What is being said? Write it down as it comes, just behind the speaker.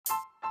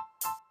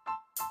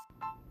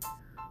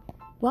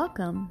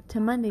Welcome to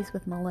Mondays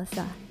with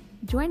Melissa.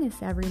 Join us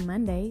every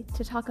Monday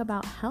to talk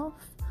about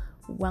health,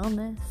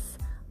 wellness,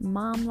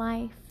 mom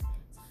life,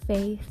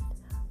 faith,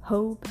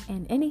 hope,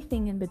 and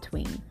anything in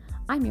between.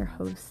 I'm your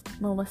host,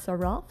 Melissa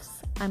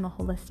Rolfs. I'm a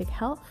holistic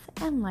health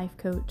and life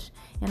coach,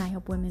 and I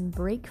help women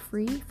break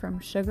free from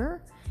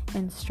sugar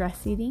and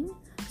stress eating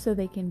so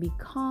they can be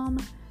calm,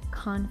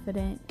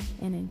 confident,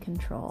 and in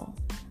control.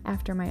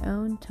 After my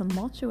own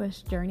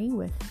tumultuous journey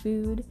with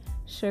food,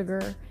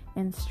 sugar,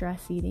 and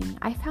stress eating,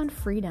 I found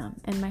freedom,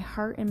 and my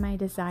heart and my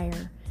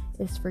desire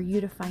is for you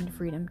to find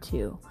freedom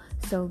too.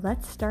 So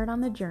let's start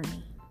on the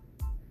journey.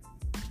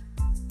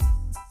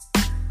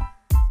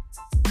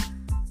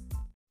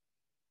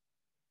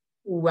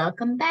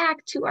 Welcome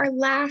back to our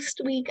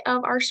last week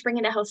of our Spring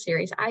into Health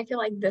series. I feel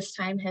like this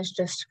time has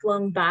just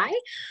flown by.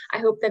 I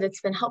hope that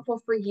it's been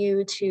helpful for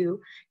you to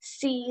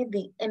see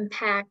the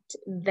impact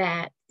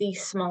that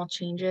these small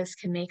changes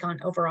can make on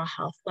overall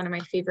health. One of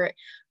my favorite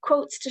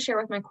quotes to share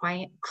with my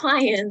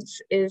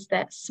clients is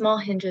that small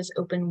hinges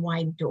open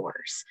wide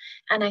doors.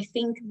 And I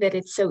think that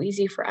it's so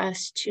easy for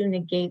us to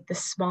negate the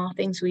small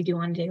things we do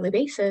on a daily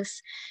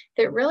basis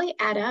that really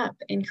add up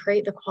and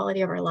create the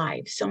quality of our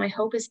lives. So my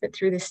hope is that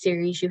through this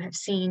series, you have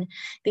seen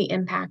the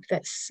impact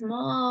that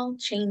small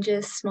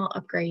changes, small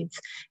upgrades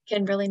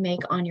can really make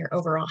on your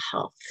overall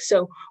health.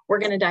 So we're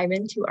going to dive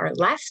into our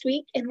last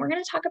week, and we're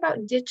going to talk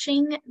about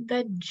ditching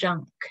the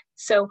junk.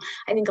 So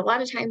I think a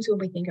lot of times when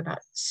we think about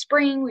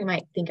spring, we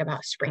might think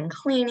about spring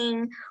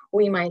cleaning.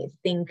 We might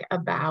think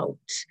about,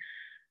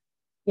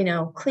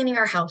 cleaning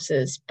our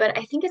houses. But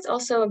I think it's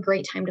also a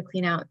great time to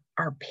clean out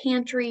our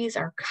pantries,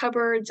 our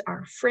cupboards,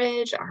 our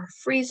fridge, our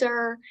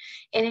freezer.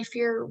 And if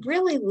you're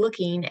really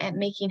looking at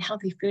making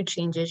healthy food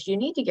changes, you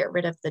need to get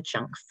rid of the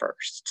junk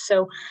first.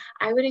 So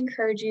I would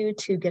encourage you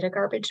to get a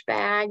garbage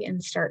bag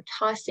and start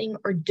tossing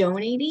or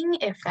donating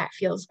if that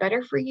feels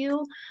better for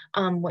you,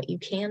 what you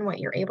can, what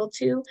you're able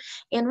to.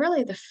 And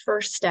really the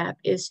first step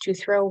is to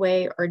throw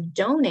away or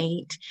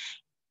donate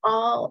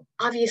all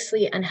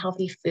obviously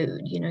unhealthy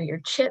food, your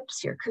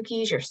chips, your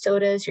cookies, your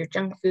sodas, your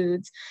junk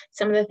foods,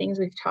 some of the things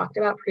we've talked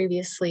about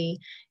previously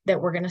that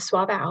we're going to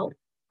swap out.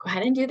 Go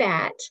ahead and do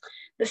that.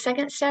 The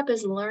second step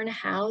is learn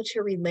how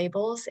to read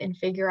labels and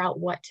figure out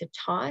what to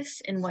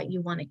toss and what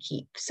you want to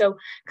keep. So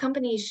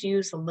companies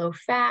use low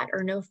fat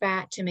or no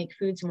fat to make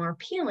foods more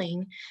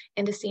appealing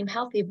and to seem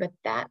healthy, but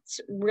that's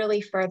really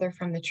further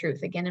from the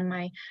truth. Again, in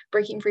my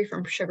Breaking Free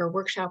from Sugar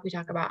workshop, we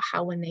talk about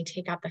how when they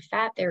take out the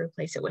fat, they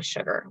replace it with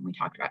sugar. And we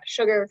talked about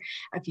sugar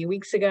a few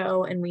weeks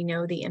ago, and we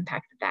know the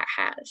impact that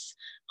has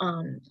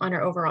on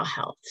our overall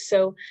health.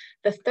 So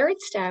the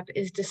third step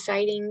is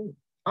deciding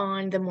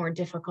on the more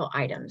difficult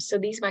items. So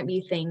these might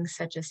be things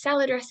such as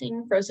salad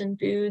dressing, frozen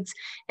foods,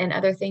 and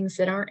other things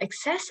that aren't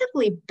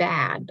excessively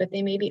bad, but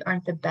they maybe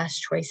aren't the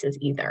best choices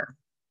either.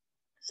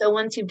 So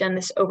once you've done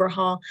this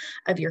overhaul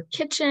of your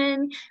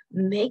kitchen,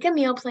 make a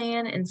meal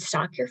plan and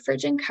stock your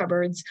fridge and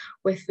cupboards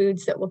with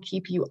foods that will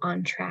keep you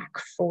on track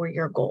for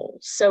your goals.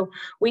 So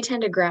we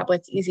tend to grab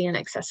what's easy and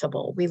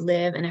accessible. We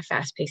live in a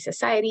fast-paced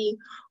society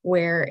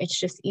where it's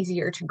just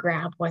easier to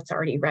grab what's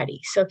already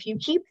ready. So if you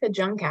keep the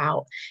junk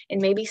out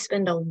and maybe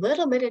spend a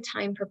little bit of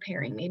time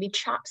preparing, maybe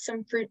chop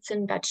some fruits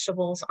and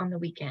vegetables on the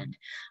weekend,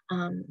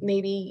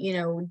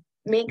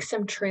 make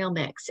some trail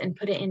mix and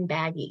put it in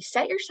baggies.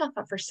 Set yourself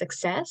up for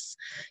success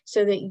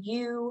so that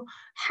you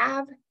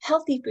have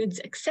healthy foods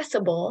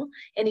accessible.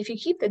 And if you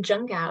keep the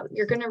junk out,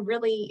 you're going to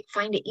really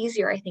find it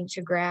easier, I think,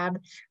 to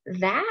grab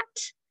that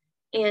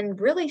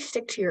and really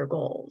stick to your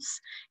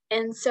goals.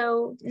 And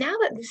so now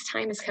that this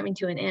time is coming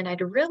to an end, I'd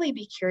really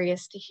be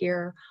curious to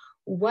hear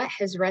what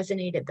has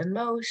resonated the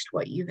most,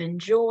 what you've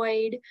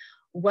enjoyed,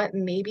 what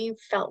maybe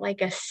felt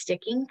like a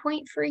sticking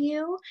point for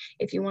you.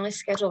 If you want to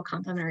schedule a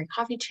complimentary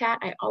coffee chat,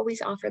 I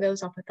always offer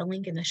those. I'll put the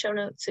link in the show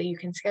notes so you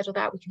can schedule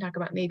that. We can talk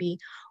about maybe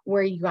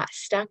where you got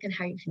stuck and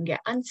how you can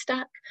get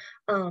unstuck.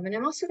 And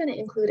I'm also going to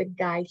include a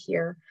guide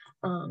here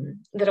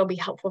that'll be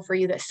helpful for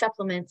you that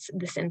supplements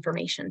this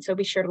information. So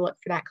be sure to look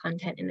for that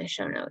content in the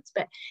show notes.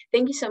 But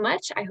thank you so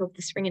much. I hope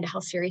the Spring into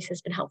Health series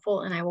has been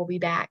helpful, and I will be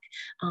back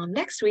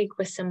next week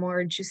with some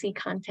more juicy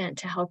content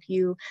to help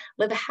you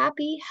live a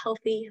happy,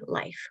 healthy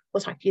life.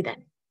 We'll talk to you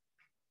then.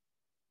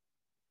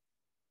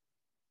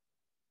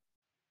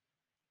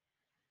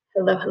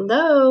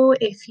 Hello.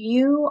 If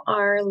you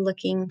are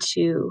looking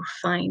to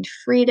find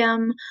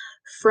freedom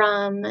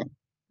from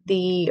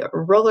the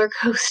roller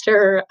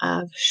coaster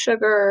of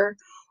sugar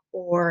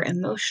or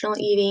emotional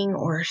eating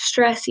or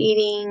stress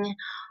eating,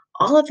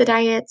 all of the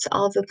diets,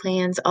 all of the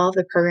plans, all of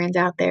the programs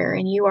out there,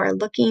 and you are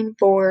looking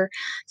for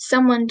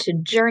someone to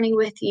journey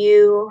with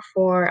you,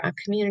 for a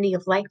community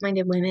of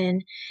like-minded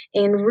women,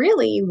 and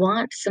really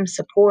want some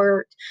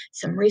support,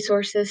 some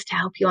resources to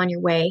help you on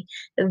your way,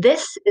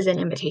 this is an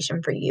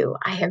invitation for you.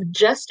 I have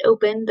just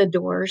opened the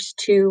doors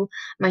to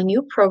my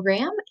new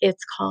program.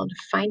 It's called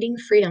Finding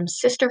Freedom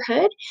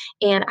Sisterhood,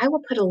 and I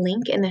will put a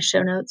link in the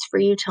show notes for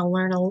you to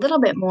learn a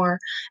little bit more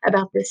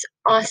about this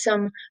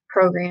awesome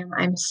program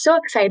I'm so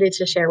excited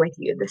to share with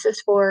you. This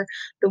is for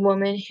the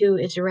woman who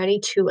is ready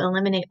to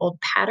eliminate old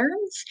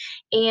patterns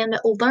and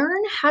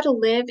learn how to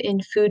live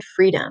in food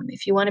freedom.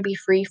 If you want to be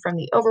free from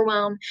the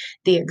overwhelm,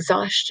 the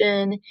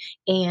exhaustion,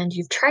 and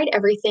you've tried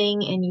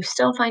everything and you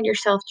still find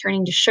yourself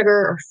turning to sugar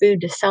or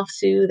food to self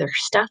soothe or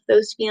stuff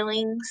those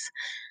feelings,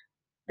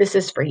 this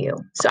is for you.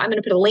 So I'm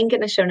going to put a link in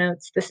the show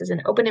notes. This is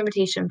an open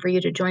invitation for you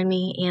to join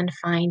me and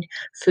find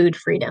food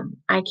freedom.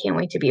 I can't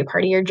wait to be a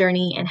part of your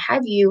journey and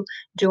have you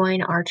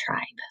join our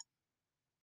tribe.